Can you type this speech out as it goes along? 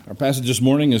Our passage this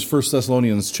morning is 1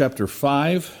 Thessalonians chapter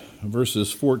 5,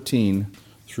 verses 14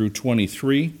 through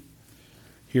 23.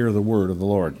 Hear the word of the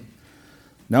Lord.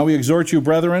 Now we exhort you,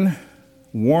 brethren,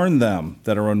 warn them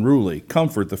that are unruly,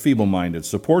 comfort the feeble-minded,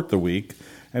 support the weak,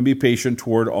 and be patient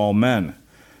toward all men.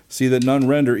 See that none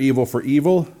render evil for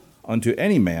evil unto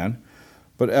any man,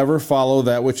 but ever follow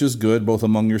that which is good, both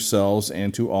among yourselves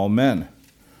and to all men.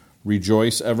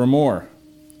 Rejoice evermore.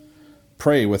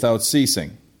 Pray without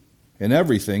ceasing. In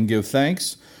everything give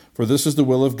thanks, for this is the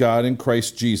will of God in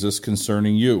Christ Jesus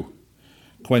concerning you.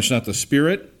 Quench not the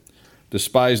spirit,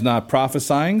 despise not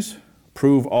prophesying,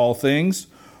 prove all things,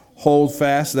 hold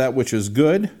fast that which is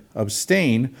good,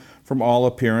 abstain from all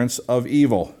appearance of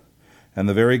evil. And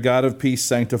the very God of peace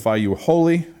sanctify you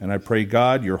wholly, and I pray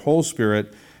God, your whole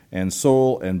spirit and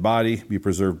soul and body be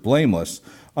preserved blameless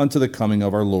unto the coming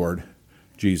of our Lord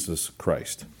Jesus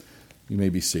Christ. You may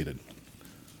be seated.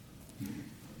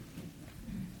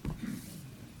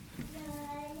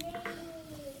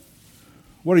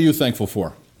 What are you thankful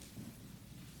for?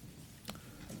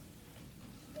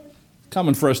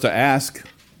 Common for us to ask,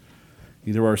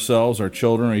 either ourselves, our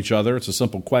children, or each other. It's a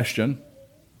simple question.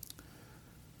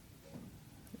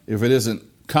 If it isn't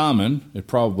common, it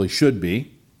probably should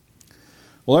be.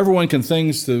 Well, everyone can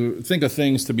think of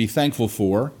things to be thankful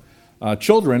for.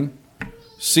 Children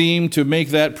seem to make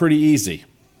that pretty easy.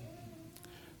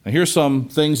 Now, here's some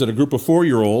things that a group of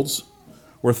 4-year-olds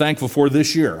were thankful for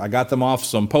this year. I got them off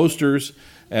some posters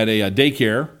at a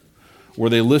daycare where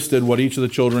they listed what each of the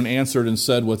children answered and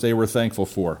said what they were thankful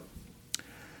for.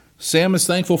 Sam is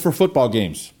thankful for football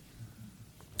games.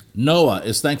 Noah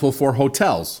is thankful for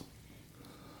hotels.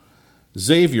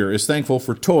 Xavier is thankful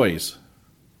for toys.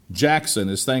 Jackson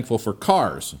is thankful for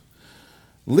cars.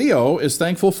 Leo is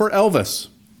thankful for Elvis.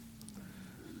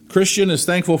 Christian is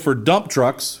thankful for dump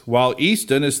trucks, while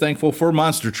Easton is thankful for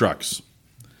monster trucks.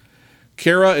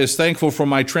 Kara is thankful for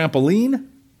my trampoline.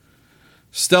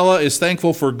 Stella is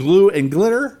thankful for glue and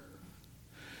glitter.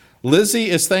 Lizzie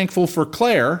is thankful for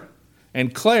Claire.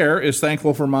 And Claire is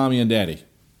thankful for Mommy and Daddy.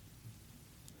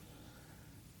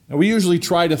 Now, we usually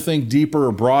try to think deeper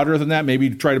or broader than that, maybe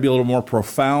try to be a little more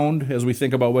profound as we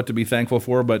think about what to be thankful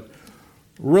for, but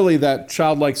really that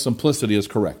childlike simplicity is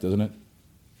correct, isn't it?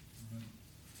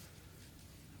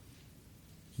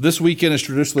 This weekend is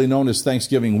traditionally known as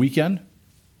Thanksgiving weekend.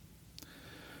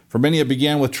 For many, it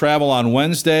began with travel on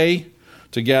Wednesday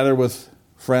to gather with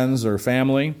friends or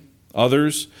family.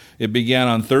 Others, it began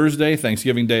on Thursday,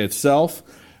 Thanksgiving Day itself,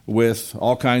 with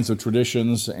all kinds of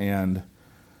traditions and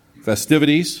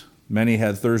festivities. Many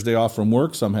had Thursday off from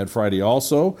work. Some had Friday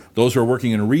also. Those who are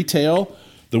working in retail,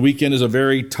 the weekend is a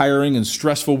very tiring and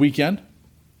stressful weekend.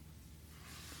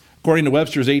 According to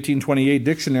Webster's 1828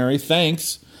 dictionary,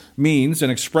 thanks means an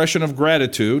expression of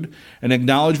gratitude, an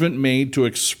acknowledgement made to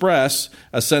express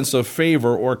a sense of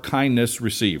favor or kindness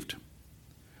received.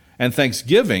 And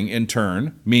thanksgiving, in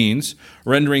turn, means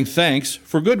rendering thanks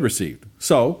for good received.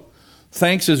 So,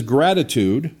 thanks is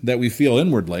gratitude that we feel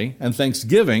inwardly, and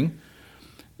thanksgiving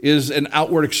is an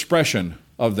outward expression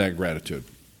of that gratitude.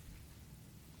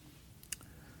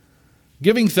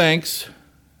 Giving thanks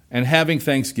and having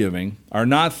thanksgiving are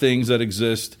not things that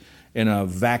exist in a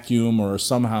vacuum or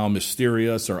somehow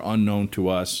mysterious or unknown to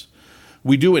us.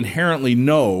 We do inherently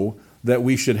know that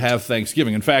we should have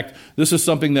thanksgiving. In fact, this is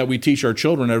something that we teach our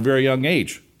children at a very young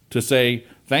age, to say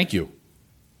thank you.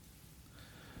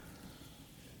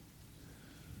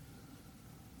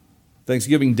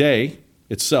 Thanksgiving Day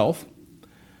itself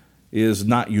is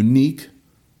not unique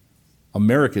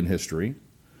American history.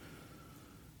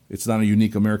 It's not a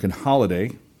unique American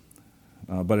holiday,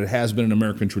 but it has been an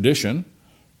American tradition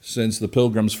since the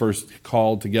Pilgrims first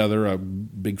called together a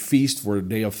big feast for a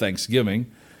day of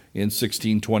Thanksgiving in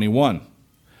 1621.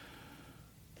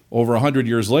 Over 100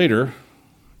 years later,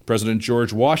 President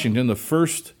George Washington, the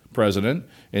first president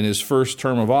in his first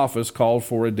term of office, called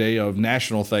for a day of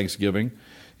national Thanksgiving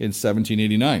in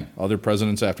 1789. Other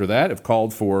presidents after that have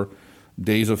called for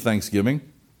days of Thanksgiving.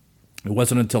 It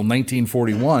wasn't until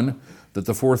 1941 that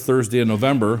the fourth Thursday in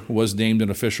November was named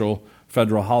an official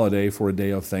federal holiday for a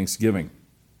day of Thanksgiving.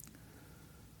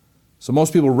 So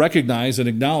most people recognize and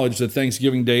acknowledge that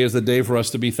Thanksgiving Day is the day for us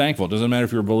to be thankful. It doesn't matter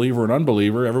if you're a believer or an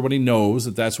unbeliever. Everybody knows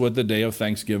that that's what the day of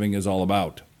Thanksgiving is all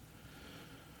about.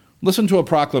 Listen to a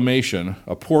proclamation,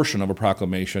 a portion of a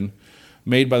proclamation,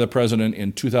 made by the president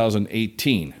in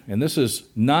 2018. And this is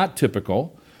not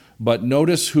typical, but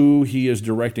notice who he is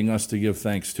directing us to give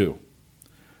thanks to.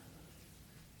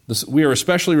 We are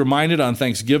especially reminded on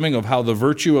Thanksgiving of how the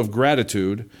virtue of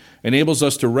gratitude enables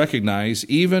us to recognize,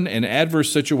 even in adverse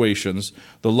situations,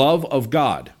 the love of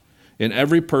God in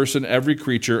every person, every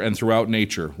creature, and throughout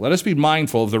nature. Let us be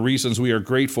mindful of the reasons we are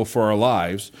grateful for our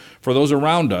lives, for those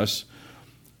around us,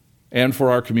 and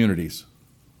for our communities.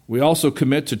 We also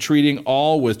commit to treating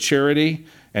all with charity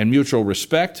and mutual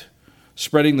respect,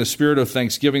 spreading the spirit of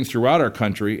thanksgiving throughout our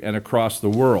country and across the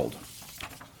world.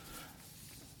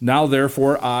 Now,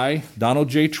 therefore, I, Donald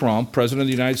J. Trump, President of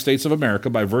the United States of America,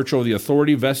 by virtue of the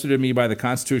authority vested in me by the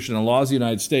Constitution and laws of the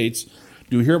United States,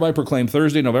 do hereby proclaim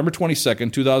Thursday, November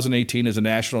 22nd, 2018 as a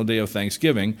National Day of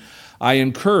Thanksgiving. I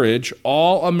encourage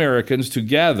all Americans to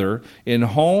gather in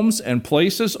homes and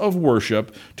places of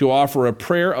worship to offer a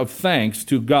prayer of thanks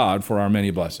to God for our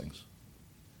many blessings.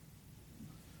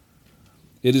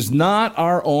 It is not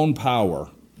our own power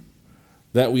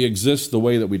that we exist the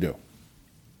way that we do.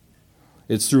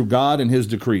 It's through God and His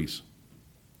decrees.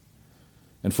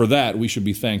 And for that, we should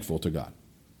be thankful to God.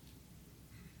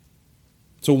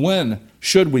 So when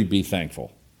should we be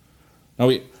thankful?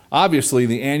 Now, obviously,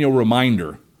 the annual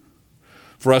reminder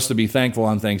for us to be thankful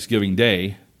on Thanksgiving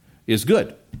Day is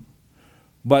good.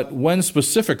 But when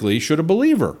specifically should a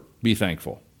believer be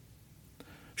thankful?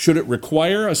 Should it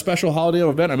require a special holiday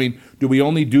event? I mean, do we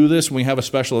only do this when we have a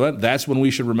special event? That's when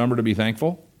we should remember to be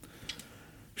thankful?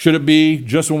 Should it be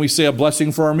just when we say a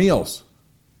blessing for our meals?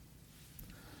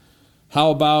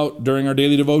 How about during our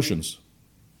daily devotions?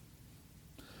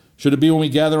 Should it be when we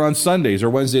gather on Sundays or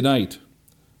Wednesday night?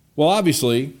 Well,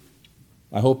 obviously,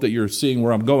 I hope that you're seeing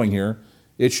where I'm going here.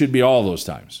 It should be all those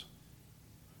times.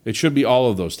 It should be all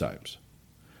of those times.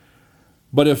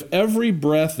 But if every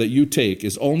breath that you take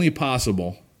is only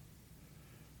possible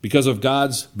because of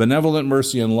God's benevolent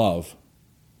mercy and love,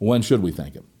 when should we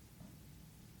thank Him?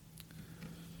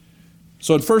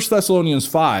 So in 1 Thessalonians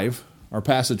 5, our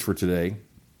passage for today,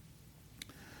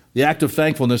 the act of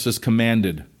thankfulness is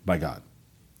commanded by God.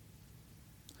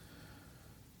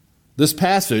 This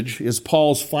passage is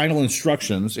Paul's final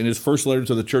instructions in his first letter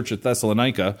to the church at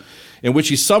Thessalonica, in which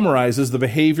he summarizes the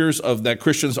behaviors that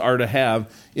Christians are to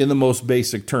have in the most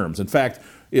basic terms. In fact,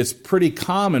 it's pretty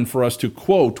common for us to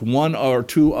quote one or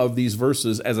two of these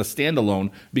verses as a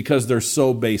standalone because they're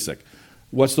so basic.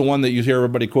 What's the one that you hear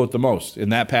everybody quote the most in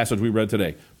that passage we read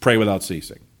today? Pray without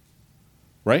ceasing.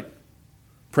 Right?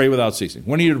 Pray without ceasing.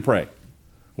 When are you to pray?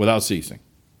 Without ceasing.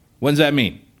 What does that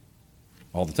mean?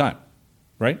 All the time.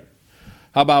 Right?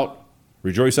 How about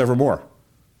rejoice evermore?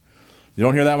 You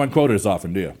don't hear that one quoted as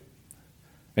often, do you?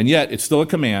 And yet, it's still a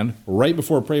command right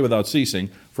before pray without ceasing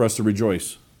for us to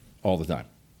rejoice all the time.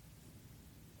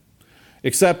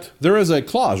 Except there is a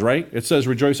clause, right? It says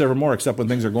rejoice evermore except when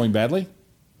things are going badly.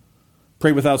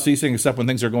 Pray without ceasing except when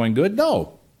things are going good.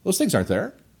 No, those things aren't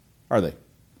there, are they?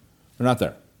 They're not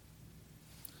there.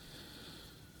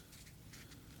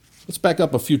 Let's back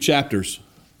up a few chapters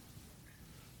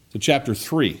to chapter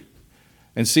 3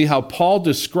 and see how Paul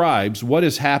describes what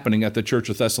is happening at the church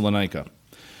of Thessalonica.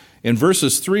 In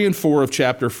verses 3 and 4 of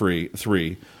chapter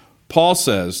 3, Paul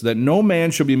says that no man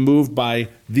shall be moved by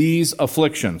these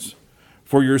afflictions,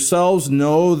 for yourselves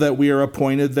know that we are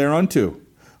appointed thereunto.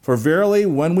 For verily,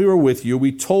 when we were with you,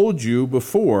 we told you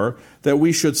before that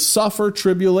we should suffer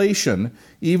tribulation,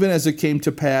 even as it came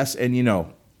to pass, and ye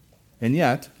know. And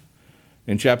yet,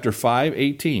 in chapter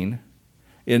 5:18,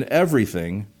 in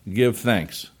everything give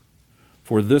thanks,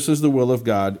 for this is the will of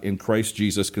God in Christ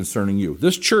Jesus concerning you.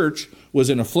 This church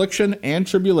was in affliction and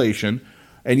tribulation,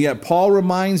 and yet Paul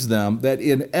reminds them that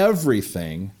in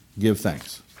everything give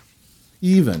thanks,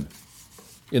 even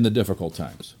in the difficult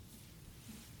times.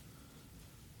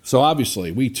 So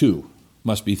obviously, we too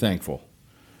must be thankful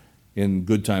in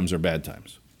good times or bad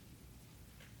times.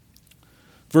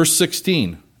 Verse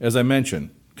 16, as I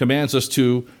mentioned, commands us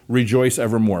to rejoice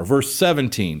evermore. Verse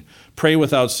 17, pray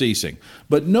without ceasing.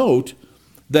 But note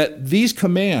that these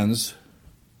commands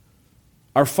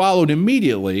are followed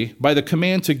immediately by the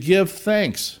command to give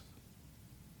thanks.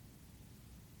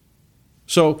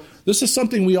 So this is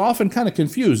something we often kind of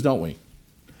confuse, don't we?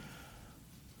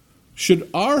 Should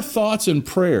our thoughts and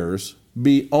prayers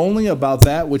be only about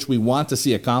that which we want to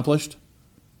see accomplished?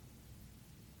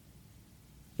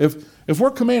 If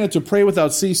we're commanded to pray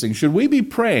without ceasing, should we be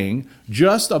praying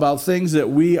just about things that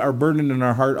we are burdened in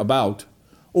our heart about?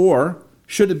 Or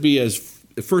should it be, as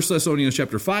 1 Thessalonians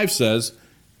chapter 5 says,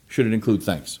 should it include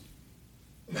thanks?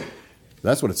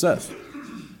 That's what it says.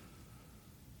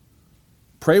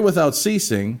 Pray without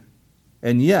ceasing,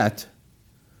 and yet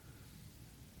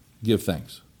give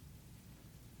thanks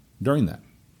during that.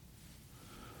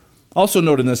 Also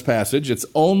note in this passage, it's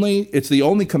the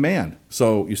only command.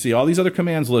 So you see all these other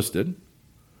commands listed,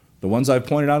 the ones I've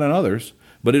pointed out and others,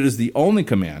 but it is the only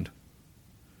command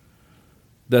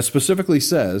that specifically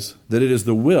says that it is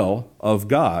the will of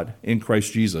God in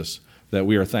Christ Jesus that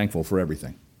we are thankful for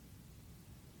everything.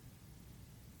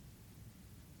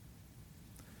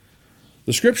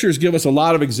 The Scriptures give us a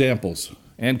lot of examples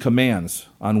and commands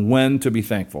on when to be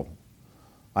thankful.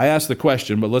 I asked the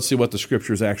question, but let's see what the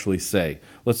Scriptures actually say.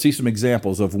 Let's see some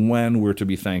examples of when we're to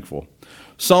be thankful.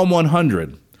 Psalm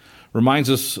 100 reminds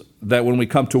us that when we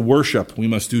come to worship, we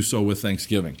must do so with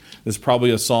thanksgiving. This is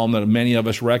probably a psalm that many of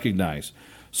us recognize.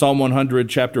 Psalm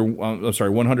 100,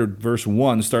 100 verse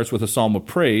 1 starts with a psalm of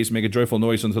praise. Make a joyful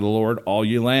noise unto the Lord, all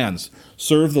ye lands.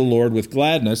 Serve the Lord with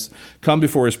gladness. Come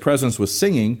before his presence with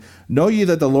singing. Know ye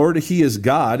that the Lord, he is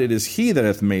God. It is he that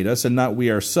hath made us, and not we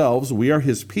ourselves. We are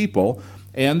his people,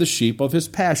 and the sheep of his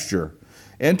pasture.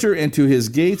 Enter into his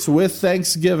gates with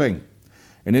thanksgiving,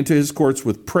 and into his courts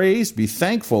with praise. Be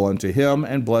thankful unto him,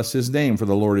 and bless his name. For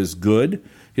the Lord is good,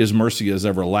 his mercy is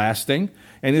everlasting,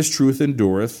 and his truth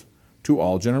endureth to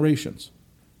all generations.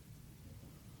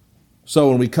 So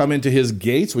when we come into his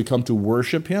gates, we come to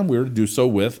worship him, we're to do so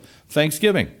with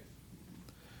thanksgiving.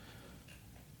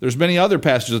 There's many other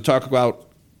passages that talk about,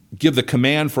 give the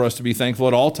command for us to be thankful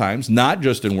at all times, not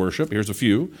just in worship. Here's a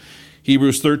few.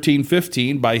 Hebrews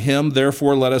 13:15, by him,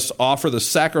 therefore, let us offer the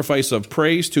sacrifice of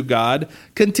praise to God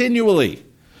continually.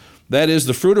 That is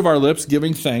the fruit of our lips,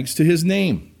 giving thanks to his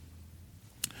name.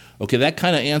 Okay, that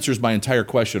kind of answers my entire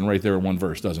question right there in one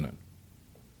verse, doesn't it?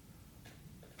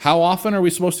 How often are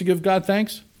we supposed to give God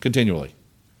thanks? Continually.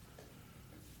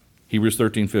 Hebrews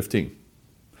 13:15.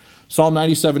 Psalm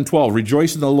 97:12,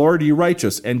 rejoice in the Lord, ye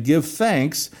righteous, and give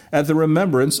thanks at the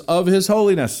remembrance of his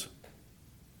holiness.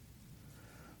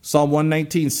 Psalm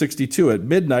 119:62, at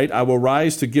midnight I will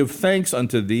rise to give thanks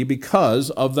unto thee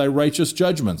because of thy righteous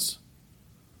judgments.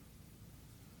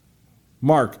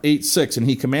 Mark 8:6, and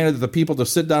he commanded the people to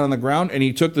sit down on the ground, and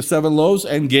he took the 7 loaves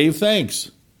and gave thanks,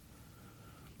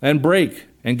 and brake,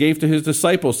 and gave to his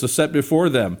disciples to set before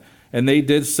them, and they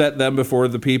did set them before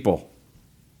the people.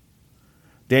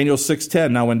 Daniel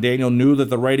 6:10, now when Daniel knew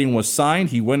that the writing was signed,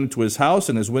 he went into his house,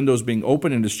 and his windows being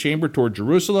open in his chamber toward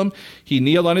Jerusalem, he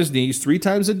kneeled on his knees 3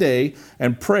 times a day,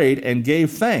 and prayed and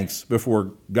gave thanks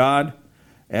before God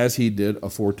as he did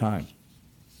aforetime.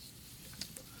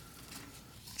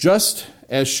 Just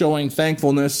as showing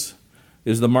thankfulness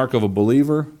is the mark of a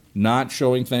believer, not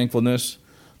showing thankfulness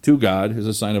to God is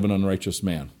a sign of an unrighteous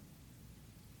man.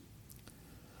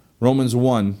 Romans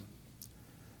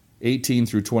 1:18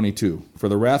 through 22. For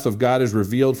the wrath of God is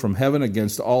revealed from heaven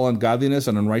against all ungodliness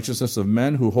and unrighteousness of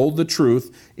men who hold the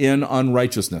truth in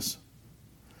unrighteousness.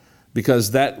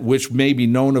 Because that which may be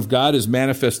known of God is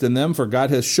manifest in them, for God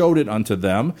has showed it unto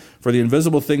them. For the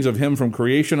invisible things of him from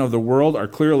creation of the world are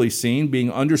clearly seen,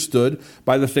 being understood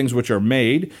by the things which are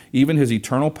made, even his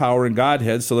eternal power and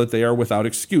Godhead, so that they are without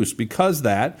excuse. Because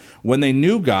that, when they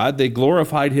knew God, they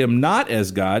glorified him not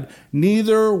as God,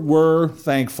 neither were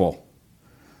thankful,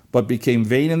 but became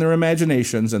vain in their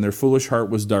imaginations, and their foolish heart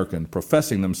was darkened.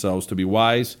 Professing themselves to be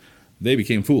wise, they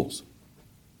became fools.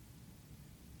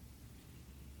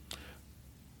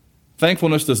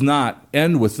 Thankfulness does not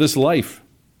end with this life.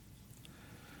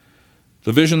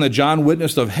 The vision that John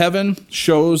witnessed of heaven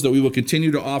shows that we will continue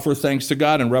to offer thanks to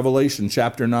God in Revelation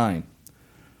chapter 9.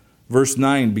 Verse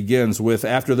 9 begins with,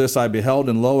 after this I beheld,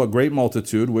 and lo, a great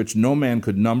multitude, which no man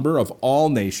could number, of all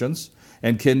nations,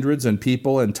 and kindreds, and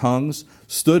people, and tongues,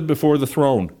 stood before the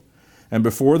throne, and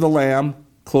before the Lamb,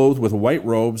 clothed with white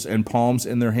robes, and palms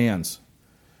in their hands,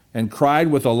 and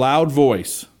cried with a loud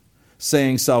voice,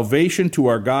 saying, salvation to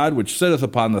our God, which sitteth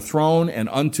upon the throne, and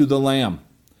unto the Lamb.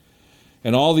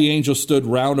 And all the angels stood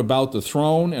round about the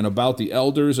throne, and about the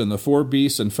elders and the 4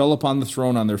 beasts, and fell upon the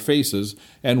throne on their faces,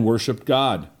 and worshipped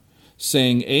God,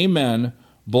 saying, Amen,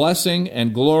 blessing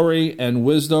and glory and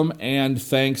wisdom and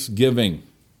thanksgiving,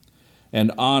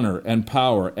 and honor and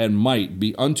power and might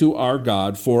be unto our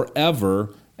God forever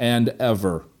and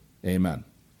ever. Amen.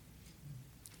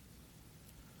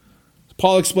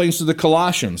 Paul explains to the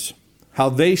Colossians how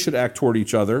they should act toward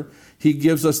each other. He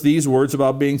gives us these words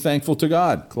about being thankful to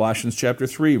God. Colossians chapter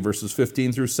 3, verses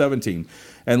 15 through 17.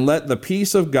 And let the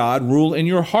peace of God rule in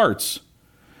your hearts,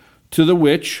 to the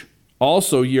which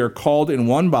also ye are called in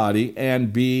one body,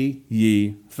 and be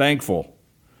ye thankful.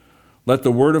 Let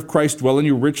the word of Christ dwell in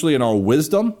you richly in all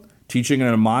wisdom, teaching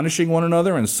and admonishing one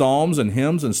another in psalms and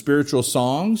hymns and spiritual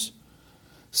songs,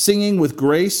 singing with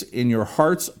grace in your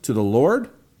hearts to the Lord.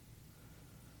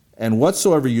 And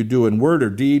whatsoever you do in word or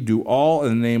deed, do all in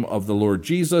the name of the Lord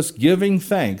Jesus, giving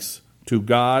thanks to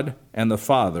God and the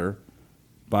Father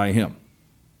by him.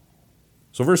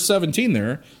 So verse 17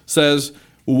 there says,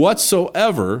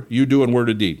 whatsoever you do in word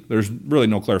or deed. There's really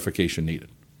no clarification needed.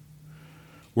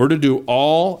 We're to do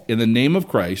all in the name of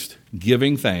Christ,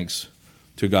 giving thanks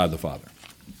to God the Father.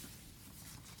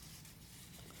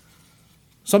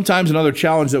 Sometimes another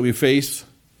challenge that we face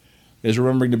is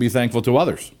remembering to be thankful to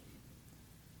others.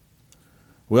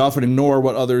 We often ignore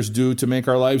what others do to make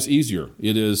our lives easier.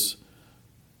 It is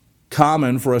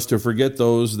common for us to forget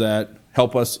those that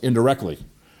help us indirectly,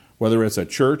 whether it's at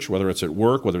church, whether it's at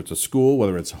work, whether it's at school,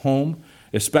 whether it's home,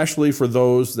 especially for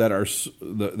those that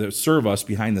serve us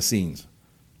behind the scenes.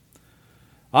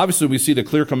 Obviously, we see the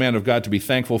clear command of God to be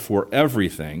thankful for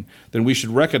everything, then we should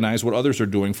recognize what others are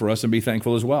doing for us and be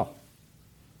thankful as well.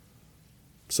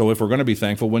 So if we're going to be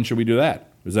thankful, when should we do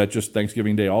that? Is that just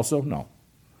Thanksgiving Day also? No.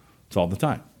 It's all the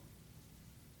time.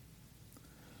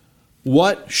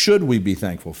 What should we be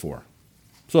thankful for?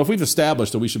 So if we've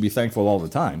established that we should be thankful all the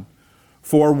time,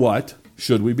 for what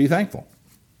should we be thankful?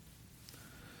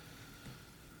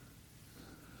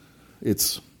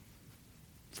 It's,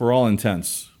 for all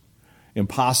intents,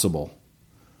 impossible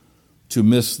to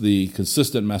miss the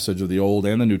consistent message of the Old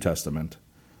and the New Testament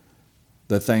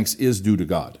that thanks is due to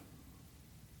God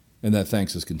and that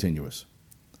thanks is continuous.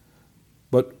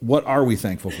 But what are we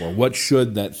thankful for? What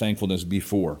should that thankfulness be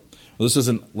for? Well, this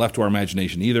isn't left to our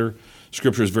imagination either.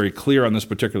 Scripture is very clear on this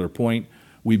particular point.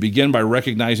 We begin by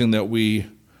recognizing that we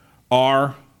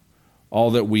are all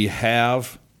that we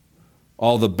have,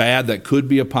 all the bad that could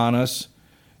be upon us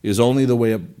is only the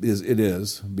way it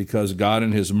is because God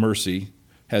in His mercy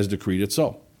has decreed it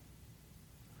so.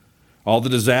 All the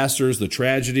disasters, the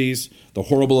tragedies, the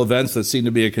horrible events that seem to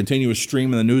be a continuous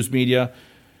stream in the news media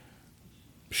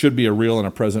should be a real and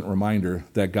a present reminder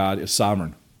that God is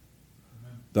sovereign.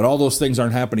 Amen. That all those things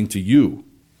aren't happening to you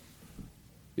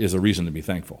is a reason to be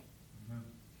thankful. Amen.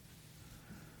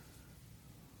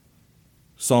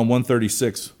 Psalm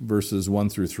 136, verses 1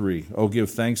 through 3. Oh, give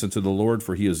thanks unto the Lord,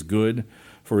 for He is good,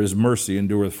 for His mercy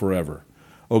endureth forever.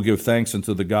 Oh, give thanks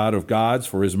unto the God of gods,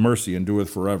 for His mercy endureth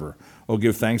forever. Oh,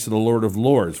 give thanks to the Lord of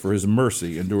lords, for His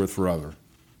mercy endureth forever.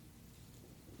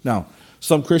 Now,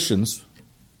 some Christians,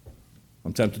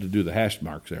 I'm tempted to do the hash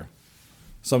marks there.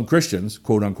 Some Christians,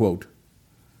 quote unquote,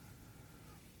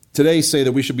 today say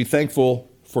that we should be thankful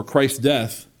for Christ's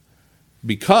death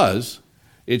because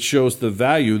it shows the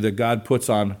value that God puts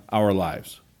on our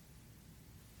lives.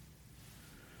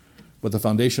 But the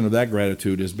foundation of that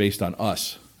gratitude is based on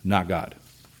us, not God.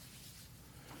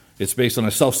 It's based on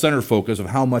a self-centered focus of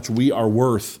how much we are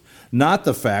worth, not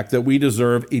the fact that we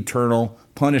deserve eternal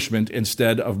punishment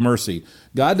instead of mercy.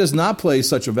 God does not place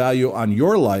such a value on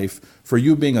your life for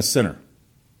you being a sinner.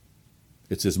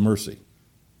 It's His mercy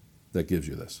that gives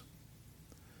you this.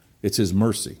 It's His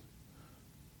mercy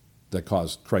that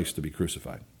caused Christ to be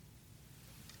crucified.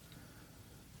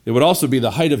 It would also be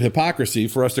the height of hypocrisy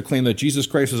for us to claim that Jesus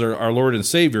Christ is our Lord and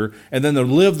Savior and then to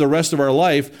live the rest of our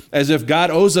life as if God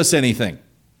owes us anything.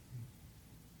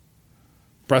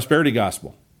 Prosperity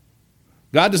gospel.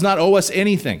 God does not owe us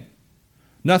anything.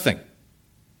 Nothing.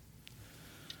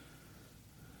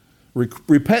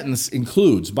 Repentance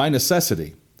includes, by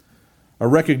necessity, a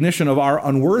recognition of our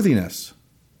unworthiness,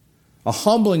 a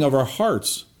humbling of our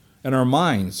hearts and our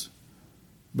minds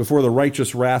before the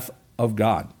righteous wrath of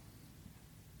God.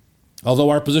 Although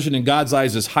our position in God's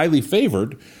eyes is highly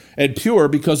favored and pure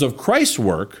because of Christ's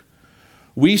work,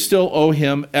 we still owe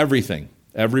Him everything,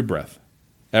 every breath,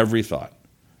 every thought,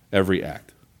 every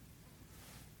act.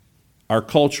 Our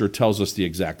culture tells us the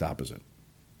exact opposite.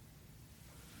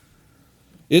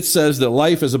 It says that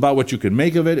life is about what you can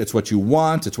make of it, it's what you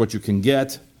want, it's what you can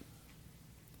get.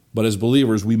 But as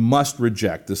believers, we must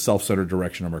reject this self-centered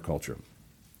direction of our culture.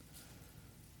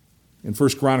 In 1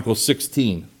 Chronicles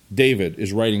 16, David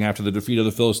is writing after the defeat of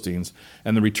the Philistines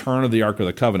and the return of the Ark of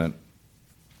the Covenant.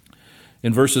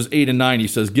 In verses 8 and 9, he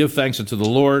says, "Give thanks unto the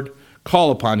Lord,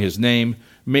 call upon His name,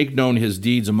 make known His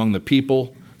deeds among the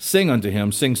people, sing unto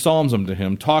Him, sing psalms unto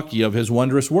Him, talk ye of His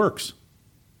wondrous works."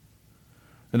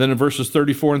 And then in verses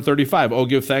 34 and 35, "O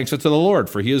give thanks unto the Lord,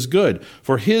 for He is good,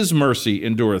 for His mercy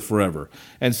endureth forever.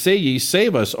 And say ye,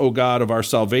 Save us, O God of our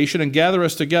salvation, and gather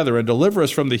us together, and deliver us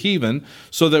from the heathen,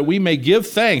 so that we may give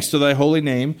thanks to Thy holy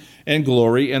name, and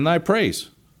glory in Thy praise."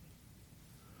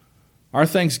 Our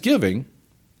thanksgiving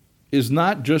is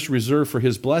not just reserved for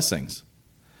His blessings.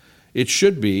 It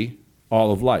should be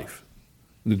all of life,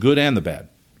 the good and the bad.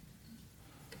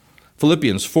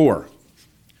 Philippians 4.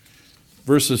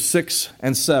 Verses 6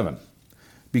 and 7.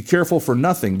 "Be careful for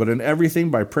nothing, but in everything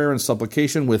by prayer and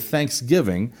supplication with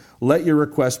thanksgiving, let your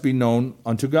requests be known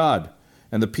unto God.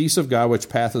 And the peace of God, which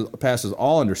passes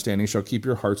all understanding, shall keep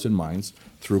your hearts and minds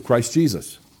through Christ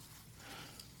Jesus."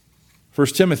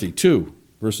 1 Timothy 2,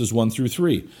 verses 1 through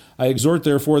 3. "I exhort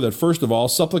therefore that first of all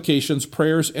supplications,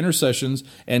 prayers, intercessions,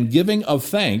 and giving of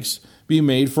thanks be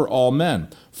made for all men,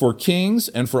 for kings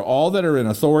and for all that are in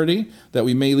authority, that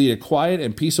we may lead a quiet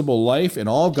and peaceable life in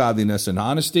all godliness and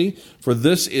honesty, for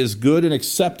this is good and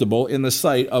acceptable in the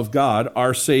sight of God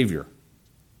our Savior.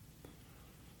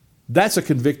 That's a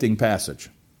convicting passage.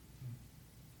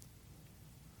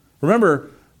 Remember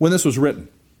when this was written,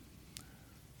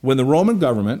 when the Roman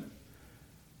government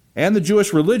and the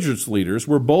Jewish religious leaders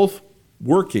were both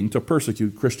working to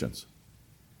persecute Christians.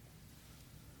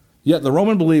 Yet the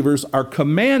Roman believers are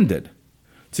commanded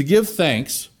to give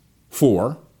thanks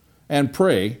for and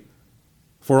pray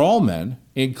for all men,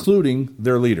 including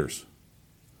their leaders.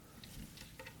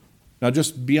 Now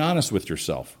just be honest with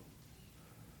yourself.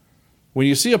 When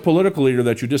you see a political leader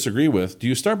that you disagree with, do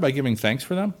you start by giving thanks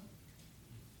for them?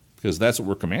 Because that's what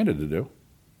we're commanded to do.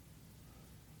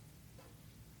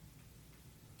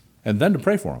 And then to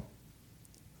pray for them.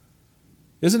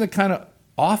 Isn't it kind of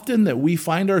often that we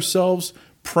find ourselves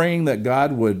praying that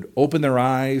God would open their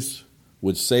eyes,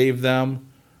 would save them,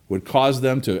 would cause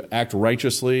them to act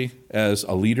righteously as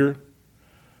a leader,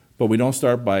 but we don't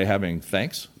start by having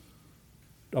thanks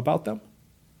about them?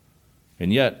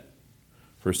 And yet,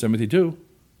 1 Timothy 2,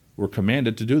 we're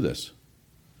commanded to do this.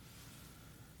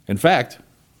 In fact,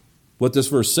 what this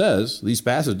verse says, this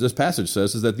passage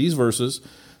says, is that these verses,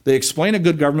 they explain a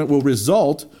good government will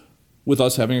result with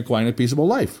us having a quiet and peaceable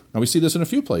life. Now we see this in a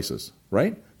few places,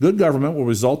 right? Good government will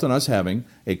result in us having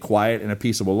a quiet and a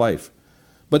peaceable life.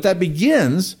 But that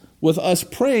begins with us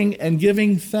praying and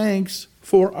giving thanks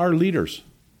for our leaders.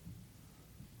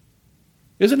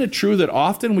 Isn't it true that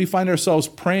often we find ourselves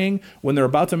praying when they're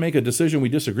about to make a decision we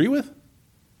disagree with?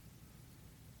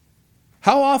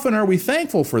 How often are we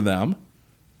thankful for them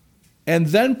and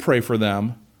then pray for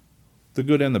them, the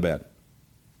good and the bad?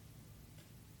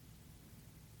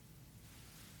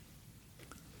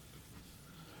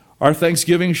 Our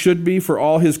thanksgiving should be for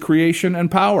all his creation and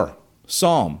power.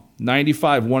 Psalm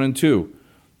 95, 1 and 2.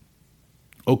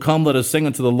 O come, let us sing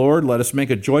unto the Lord. Let us make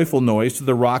a joyful noise to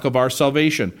the rock of our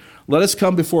salvation. Let us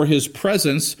come before his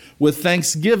presence with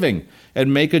thanksgiving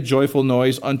and make a joyful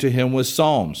noise unto him with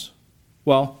psalms.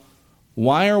 Well,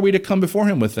 why are we to come before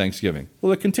him with thanksgiving?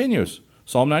 Well, it continues.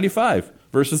 Psalm 95,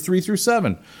 verses 3 through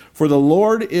 7. For the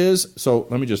Lord is... So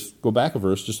let me just go back a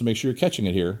verse just to make sure you're catching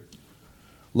it here.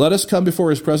 Let us come before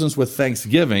his presence with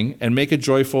thanksgiving and make a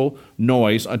joyful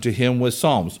noise unto him with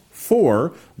psalms.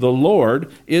 For the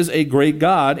Lord is a great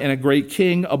God and a great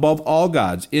King above all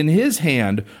gods. In his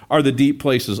hand are the deep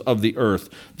places of the earth.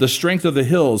 The strength of the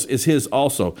hills is his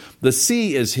also. The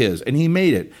sea is his, and he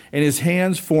made it, and his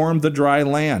hands formed the dry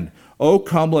land. O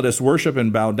come, let us worship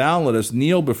and bow down. Let us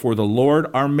kneel before the Lord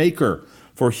our Maker.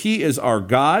 For he is our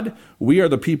God. We are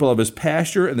the people of his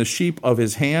pasture and the sheep of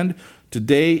his hand.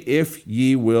 Today, if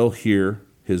ye will hear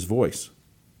his voice.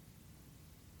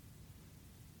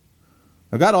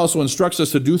 Now, God also instructs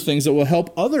us to do things that will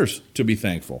help others to be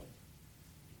thankful.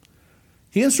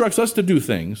 He instructs us to do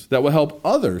things that will help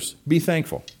others be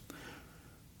thankful.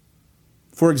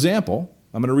 For example,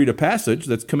 I'm going to read a passage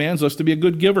that commands us to be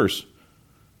good givers.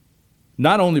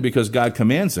 Not only because God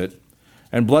commands it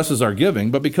and blesses our giving,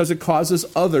 but because it causes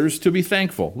others to be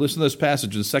thankful. Listen to this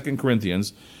passage in 2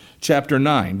 Corinthians chapter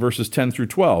 9, verses 10 through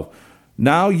 12.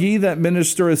 Now ye that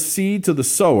ministereth seed to the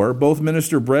sower, both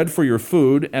minister bread for your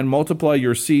food, and multiply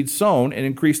your seed sown, and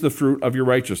increase the fruit of your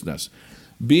righteousness,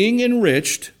 being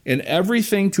enriched in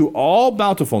everything to all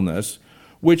bountifulness,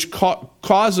 which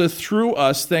causeth through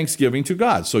us thanksgiving to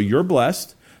God. So you're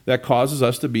blessed. That causes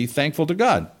us to be thankful to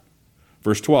God.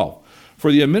 Verse 12.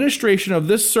 For the administration of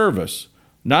this service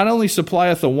not only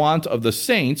supplieth the want of the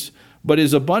saints, but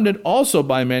is abundant also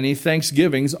by many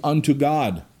thanksgivings unto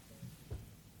God.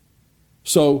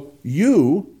 So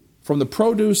you, from the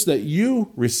produce that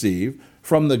you receive,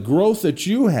 from the growth that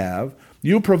you have,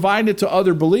 you provide it to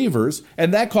other believers,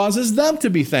 and that causes them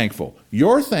to be thankful.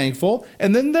 You're thankful,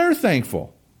 and then they're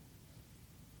thankful.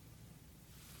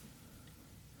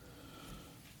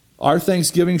 Our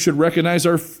thanksgiving should recognize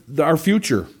our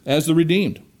future as the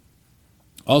redeemed.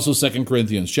 Also 2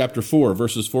 Corinthians chapter 4,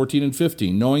 verses 14 and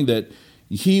 15, knowing that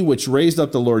he which raised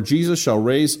up the Lord Jesus shall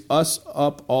raise us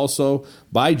up also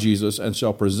by Jesus and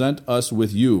shall present us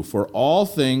with you. For all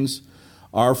things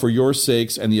are for your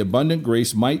sakes, and the abundant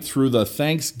grace might through the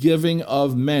thanksgiving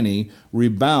of many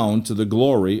rebound to the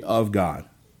glory of God.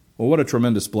 Well, what a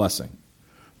tremendous blessing.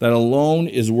 That alone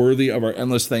is worthy of our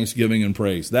endless thanksgiving and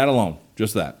praise. That alone,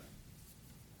 just that.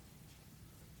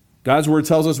 God's word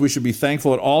tells us we should be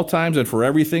thankful at all times and for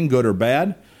everything, good or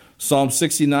bad. Psalm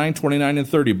 69, 29 and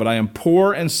 30. But I am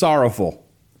poor and sorrowful.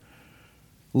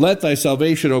 Let thy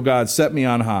salvation, O God, set me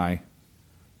on high.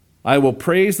 I will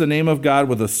praise the name of God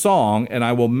with a song, and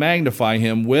I will magnify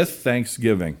him with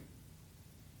thanksgiving.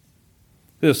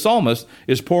 The psalmist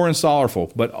is poor and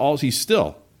sorrowful, but he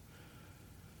still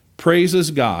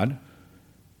praises God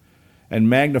and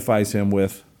magnifies him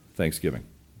with thanksgiving.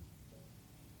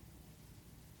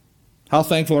 How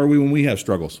thankful are we when we have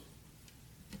struggles?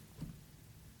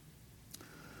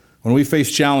 When we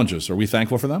face challenges, are we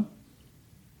thankful for them?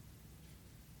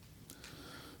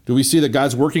 Do we see that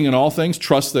God's working in all things,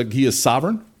 trust that he is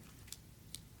sovereign?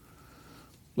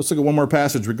 Let's look at one more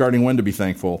passage regarding when to be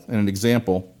thankful and an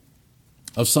example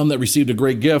of some that received a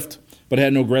great gift but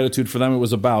had no gratitude for them. It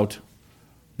was about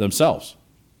themselves.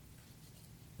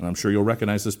 And I'm sure you'll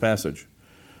recognize this passage.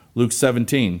 Luke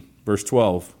 17, verse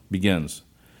 12 begins.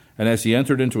 And as he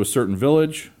entered into a certain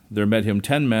village, there met him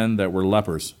 10 men that were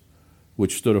lepers,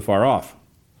 which stood afar off.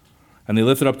 And they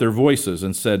lifted up their voices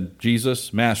and said,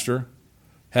 Jesus, Master,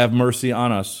 have mercy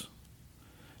on us.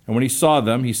 And when he saw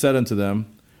them, he said unto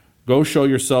them, Go show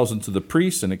yourselves unto the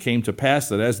priests. And it came to pass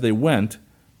that as they went,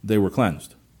 they were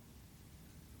cleansed.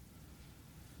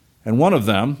 And one of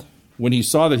them, when he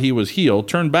saw that he was healed,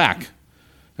 turned back,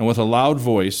 and with a loud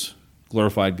voice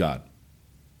glorified God,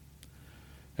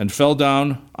 and fell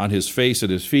down on his face at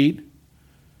his feet,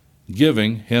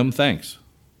 giving him thanks.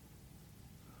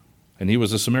 And he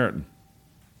was a Samaritan.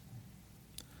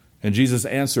 And Jesus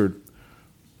answered,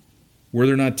 Were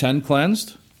there not 10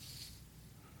 cleansed?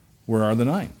 Where are the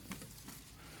 9?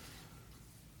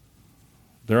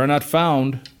 There are not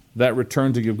found that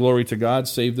return to give glory to God,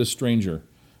 save this stranger.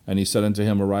 And he said unto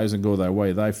him, Arise and go thy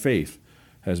way. Thy faith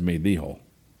has made thee whole.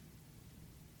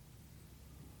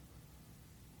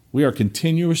 We are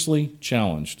continuously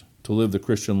challenged to live the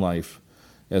Christian life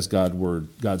as God's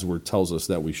word tells us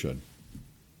that we should.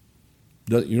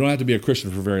 You don't have to be a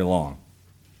Christian for very long,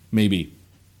 maybe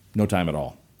no time at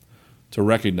all, to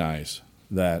recognize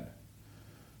that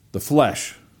the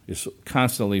flesh is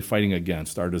constantly fighting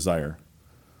against our desire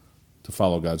to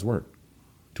follow God's word,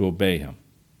 to obey him.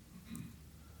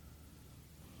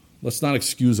 Let's not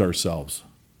excuse ourselves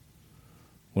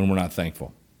when we're not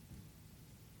thankful.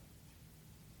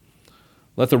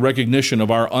 Let the recognition of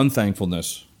our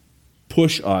unthankfulness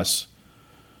push us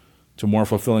to more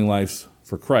fulfilling lives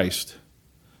for Christ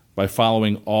by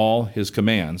following all his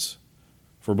commands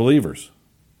for believers,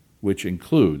 which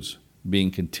includes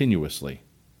being continuously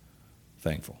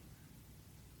thankful.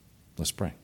 Let's pray.